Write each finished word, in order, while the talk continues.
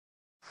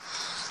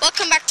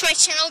welcome back to my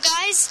channel,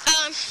 guys.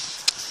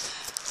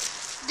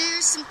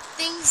 There's some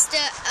things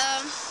that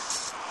I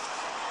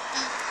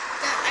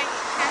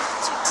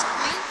have to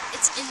explain.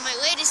 It's in my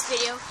latest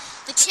video,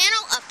 the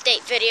channel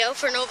update video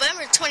for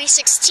November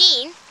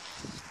 2016.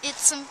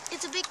 It's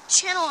a big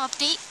channel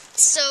update,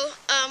 so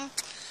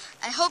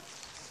I hope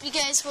you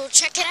guys will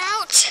check it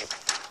out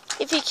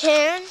if you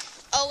can.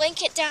 I'll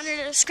link it down in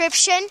the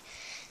description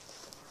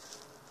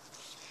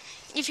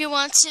if you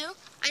want to.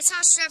 I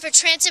saw a Stratford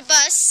transit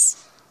bus,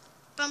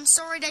 but I'm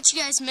sorry that you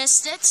guys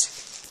missed it.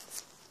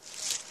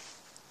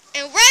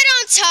 And right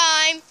on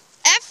time,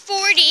 at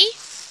 40,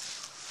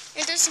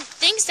 and there's some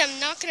things that I'm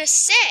not going to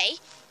say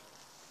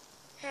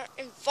that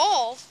are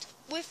involved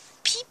with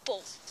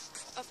people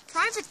of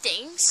private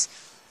things,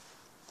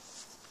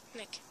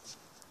 like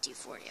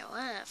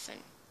D40LF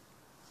and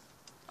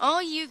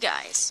all you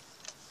guys.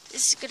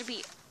 This is going to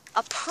be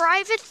a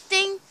private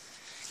thing.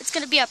 It's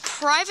going to be a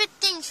private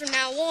thing from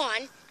now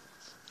on.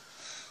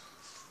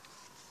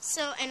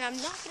 So, and I'm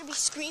not going to be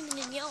screaming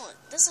and yelling.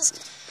 This is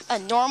a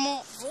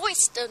normal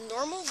voice, the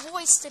normal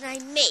voice that I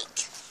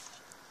make.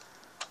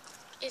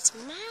 It's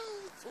my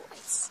own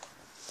voice.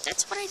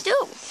 That's what I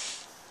do.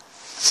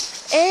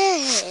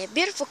 Hey,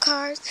 beautiful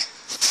cars.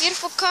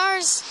 Beautiful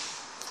cars.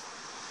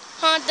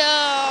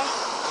 Honda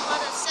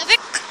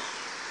Civic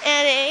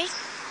and a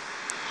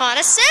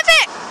Honda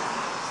Civic.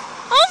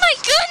 Oh my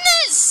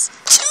goodness!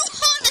 2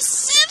 Honda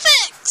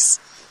Civics!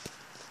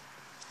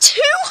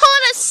 2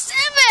 Honda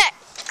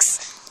Civics!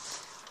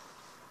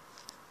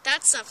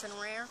 That's something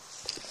rare.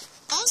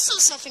 Also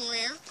something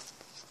rare.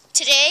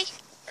 Today,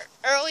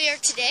 earlier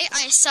today,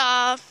 I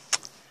saw...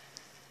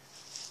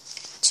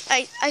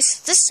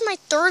 this is my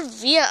 3rd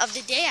via of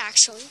the day,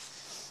 actually.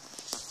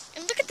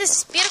 And look at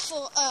this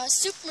beautiful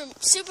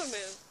super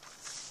moon.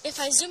 If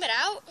I zoom it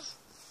out,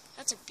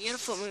 that's a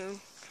beautiful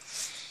moon.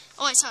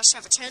 Oh, I saw a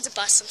Stratford transit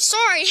bus. I'm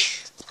sorry.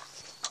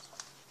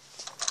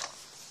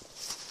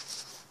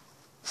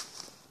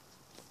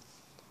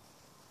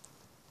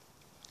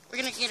 We're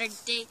gonna get a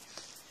day.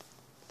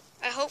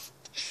 I hope.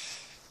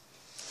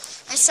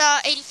 I saw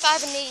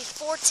 85 and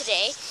 84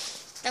 today.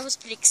 That was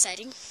pretty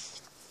exciting.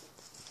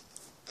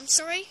 I'm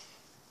sorry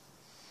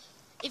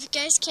if you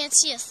guys can't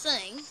see a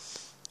thing.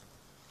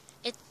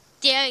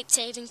 Daylight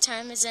saving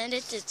time has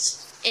ended.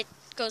 It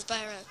goes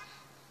by around.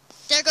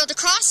 There go the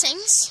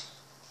crossings.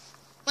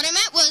 What I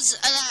meant was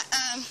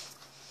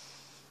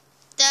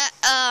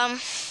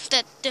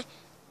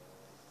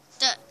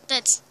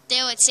that's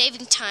daylight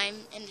saving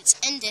time and it's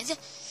ended.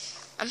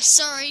 I'm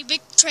sorry,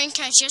 big train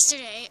crash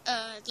yesterday.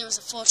 There was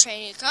a full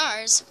train of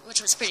cars,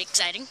 which was pretty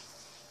exciting.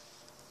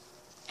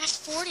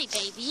 F40,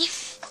 baby.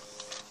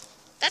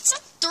 That's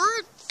the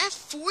 3rd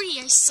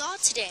F40 I saw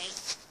today.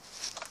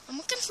 I'm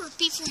looking for a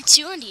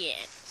P42 on the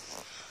end.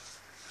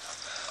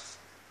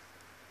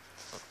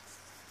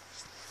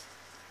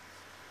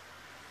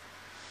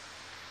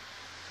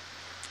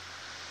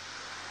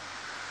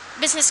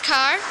 Business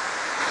car.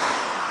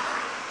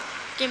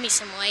 Give me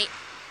some light.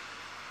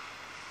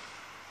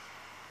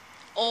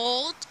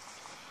 Old.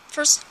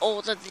 First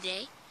old of the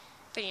day.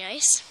 Pretty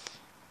nice.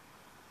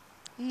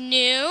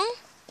 New.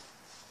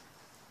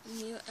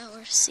 New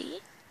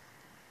LRC.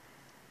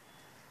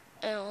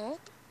 Old.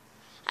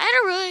 I had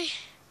a really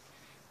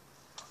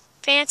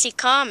fancy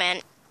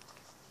comment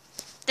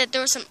that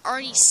there were some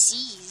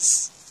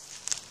RDCs.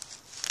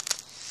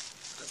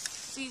 A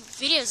few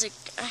videos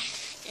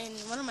in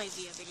one of my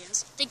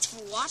videos. Thanks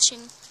for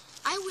watching.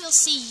 I will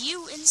see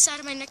you inside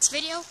of my next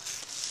video.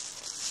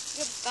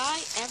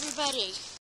 Goodbye, everybody.